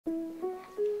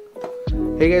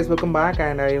Hey guys, welcome back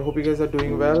and I hope you guys are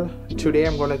doing well. Today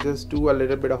I'm gonna just do a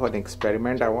little bit of an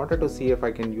experiment. I wanted to see if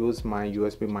I can use my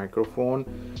USB microphone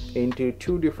into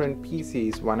two different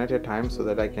PCs one at a time so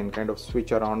that I can kind of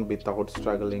switch around without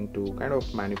struggling to kind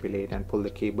of manipulate and pull the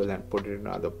cable and put it in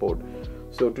another port.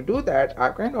 So to do that, I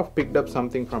kind of picked up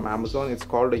something from Amazon. It's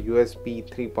called a USB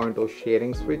 3.0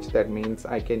 sharing switch. That means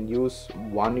I can use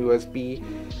one USB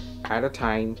at a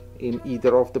time in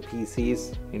either of the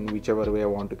PCs in whichever way I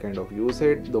want to kind of use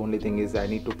it. The only thing is I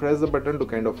need to press the button to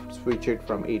kind of switch it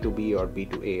from A to B or B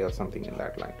to A or something in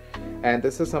that line. And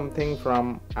this is something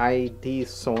from ID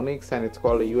Sonics and it's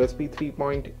called a USB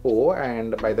 3.0.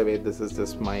 And by the way, this is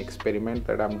just my experiment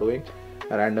that I'm doing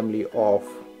randomly off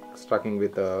struggling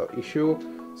with the issue.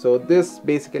 So this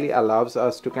basically allows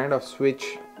us to kind of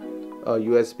switch a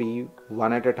USB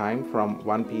one at a time from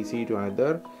one PC to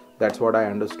another. That's what I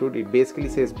understood. It basically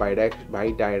says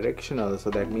bidirectional,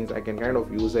 so that means I can kind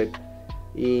of use it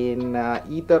in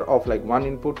either of like one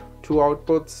input, two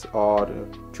outputs, or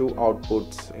two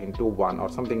outputs into one or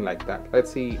something like that. Let's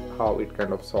see how it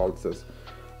kind of solves this.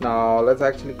 Now let's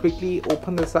actually quickly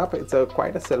open this up. It's a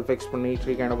quite a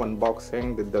self-explanatory kind of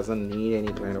unboxing that doesn't need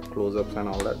any kind of close-ups and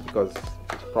all that, because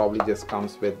it probably just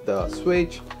comes with the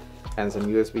switch and some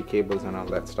USB cables and all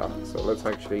that stuff. So let's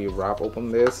actually wrap open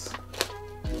this.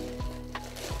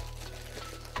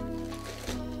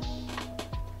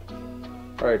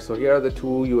 Alright, so here are the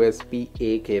two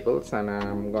USB-A cables, and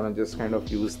I'm gonna just kind of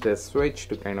use this switch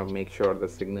to kind of make sure the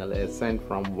signal is sent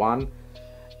from one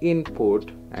input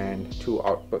and two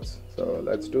outputs. So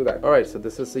let's do that. Alright, so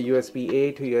this is the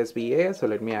USB-A to USB-A. So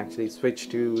let me actually switch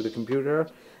to the computer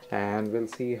and we'll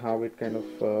see how it kind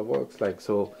of works like.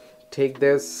 So take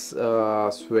this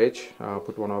switch,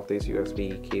 put one of these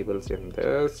USB cables in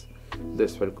this.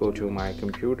 This will go to my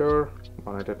computer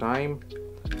one at a time.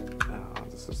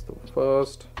 This is the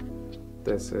first,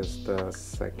 this is the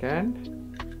second.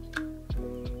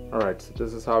 Alright, so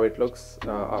this is how it looks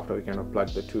after we kind of plug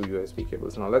the two USB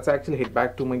cables. Now let's actually hit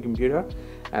back to my computer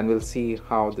and we'll see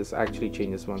how this actually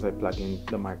changes once I plug in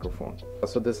the microphone.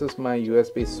 So this is my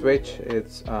USB switch.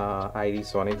 It's ID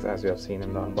Sonics, as you have seen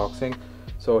in the unboxing.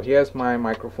 So here's my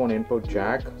microphone input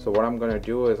jack. So what I'm going to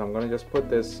do is I'm going to just put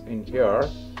this in here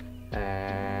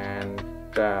and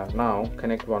now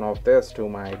connect one of this to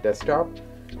my desktop,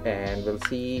 and we'll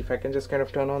see if I can just kind of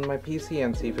turn on my PC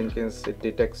and see if in case it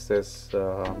detects this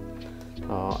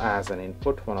as an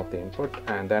input, one of the input.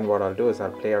 And then what I'll do is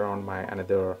I'll play around my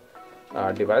another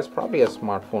device, probably a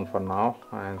smartphone for now,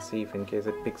 and see if in case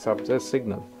it picks up this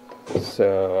signal.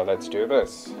 So let's do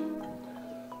this.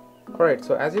 Alright,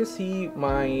 so as you see,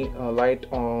 my light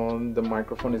on the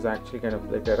microphone is actually kind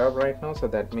of lit up right now. So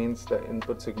that means the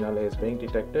input signal is being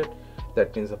detected.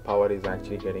 That means the power is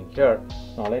actually getting here.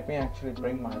 Now let me actually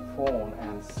bring my phone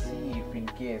and see if in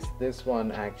case this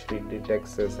one actually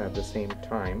detects this at the same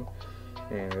time,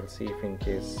 and we'll see if in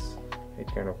case it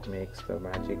kind of makes the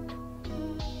magic.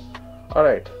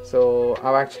 Alright, so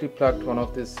I've actually plugged one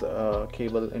of this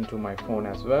cable into my phone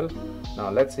as well. Now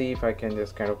let's see if I can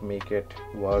just kind of make it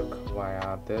work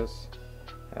via this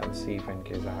and see if in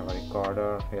case I have a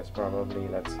recorder. Yes, probably.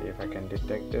 Let's see if I can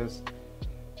detect this.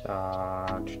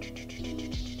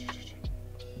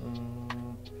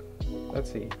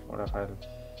 Let's see what if I'll.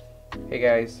 Hey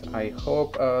guys, I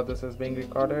hope this is being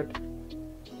recorded.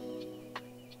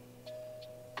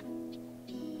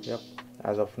 Yep,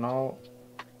 as of now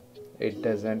it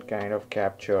doesn't kind of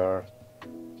capture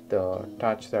the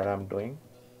touch that I'm doing.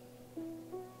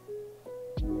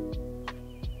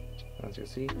 As you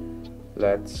see,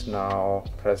 let's now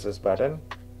press this button.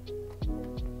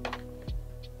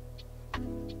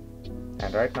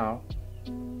 And right now,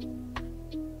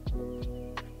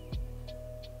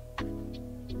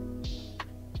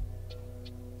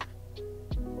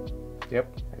 yep,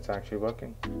 it's actually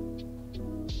working.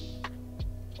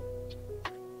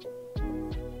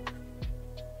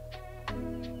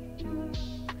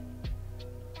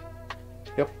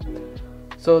 Yep.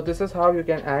 So this is how you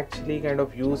can actually kind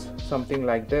of use something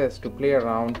like this to play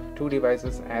around two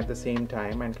devices at the same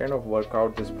time and kind of work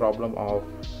out this problem of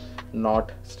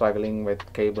not struggling with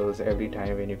cables every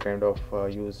time when you kind of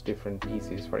use different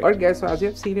PCs for it. Alright guys, so as you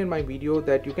have seen in my video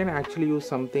that you can actually use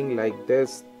something like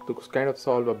this to kind of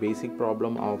solve a basic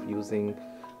problem of using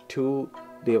two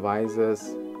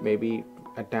devices maybe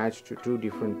attached to two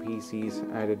different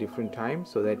PCs at a different time,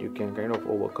 so that you can kind of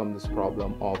overcome this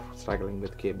problem of struggling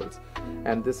with cables.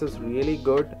 And this is really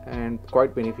good and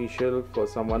quite beneficial for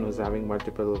someone who's having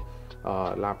multiple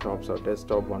laptops or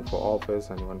desktop, one for office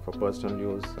and one for personal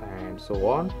use and so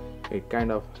on. It kind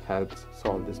of helps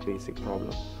solve this basic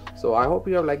problem. So I hope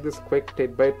you have liked this quick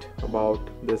tidbit about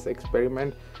this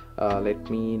experiment. Let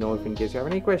me know if in case you have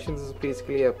any questions. It's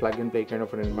basically a plug and play kind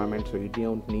of an environment, so you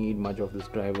don't need much of these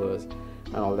drivers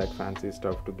and all that fancy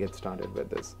stuff to get started with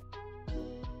this.